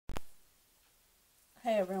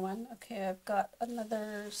Hi everyone. Okay, I've got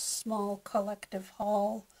another small collective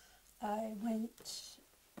haul. I went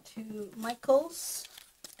to Michael's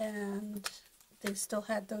and they still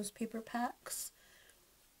had those paper packs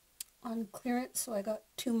on clearance, so I got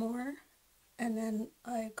 2 more. And then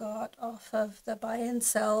I got off of the buy and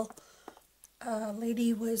sell. A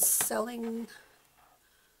lady was selling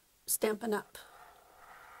Stampin' Up!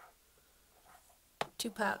 2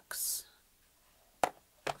 packs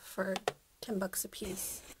for 10 bucks a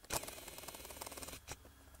piece.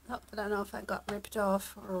 I don't know if I got ripped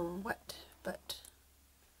off or what, but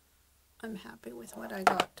I'm happy with what I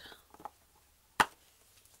got.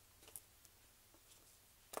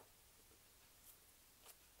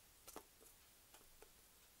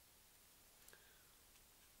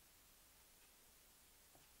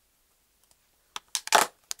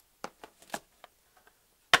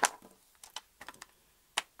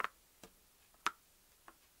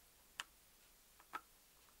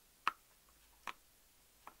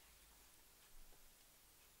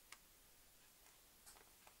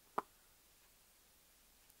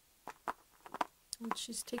 And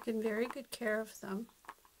she's taken very good care of them.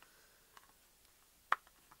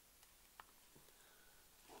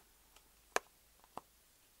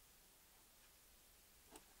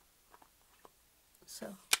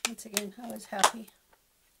 So once again, I was happy.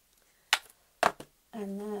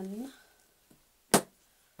 And then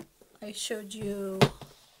I showed you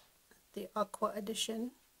the Aqua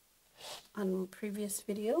edition on previous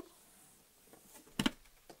video.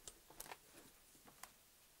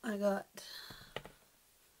 I got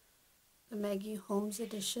the Maggie Holmes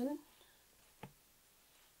edition.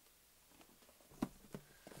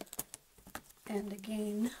 And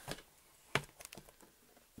again,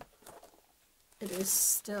 it is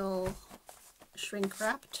still shrink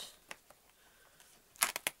wrapped.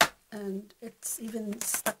 And it's even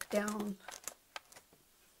stuck down.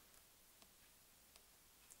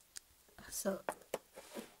 So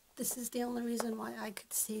this is the only reason why I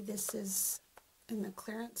could see this is in the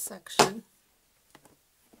clearance section.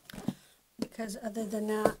 Because other than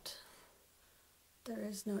that, there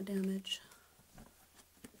is no damage.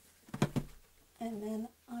 And then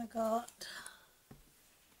I got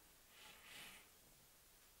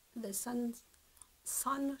the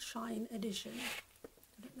Sunshine edition. I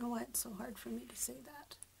don't know why it's so hard for me to say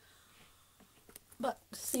that. But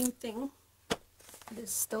same thing. It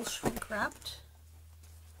is still shrink wrapped,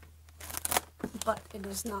 but it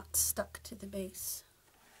is not stuck to the base.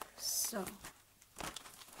 So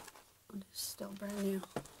it is still brand new.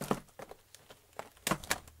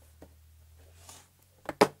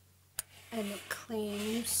 And it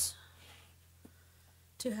claims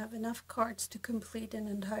to have enough cards to complete an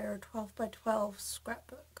entire 12 by 12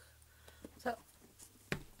 scrapbook. So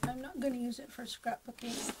I'm not going to use it for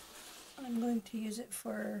scrapbooking. I'm going to use it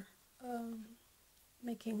for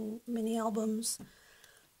making mini albums.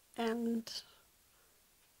 And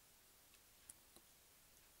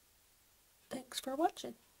thanks for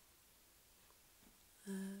watching.